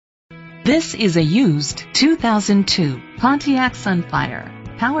This is a used 2002 Pontiac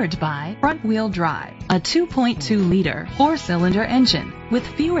Sunfire, powered by front-wheel drive, a 2.2-liter four-cylinder engine. With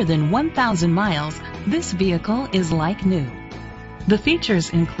fewer than 1,000 miles, this vehicle is like new. The features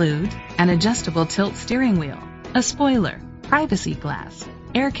include an adjustable tilt steering wheel, a spoiler, privacy glass,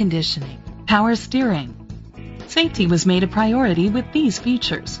 air conditioning, power steering. Safety was made a priority with these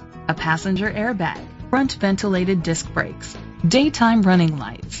features: a passenger airbag, front ventilated disc brakes, daytime running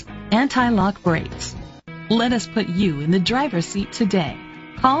lights, anti-lock brakes. Let us put you in the driver's seat today.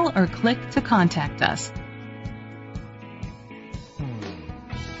 Call or click to contact us.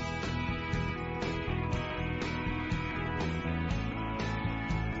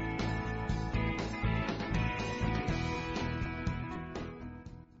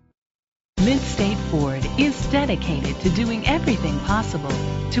 Midstate Ford is dedicated to doing everything possible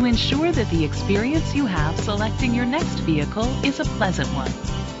to ensure that the experience you have selecting your next vehicle is a pleasant one.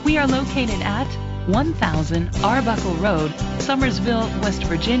 We are located at 1000 Arbuckle Road, Summersville, West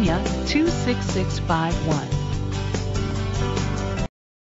Virginia 26651.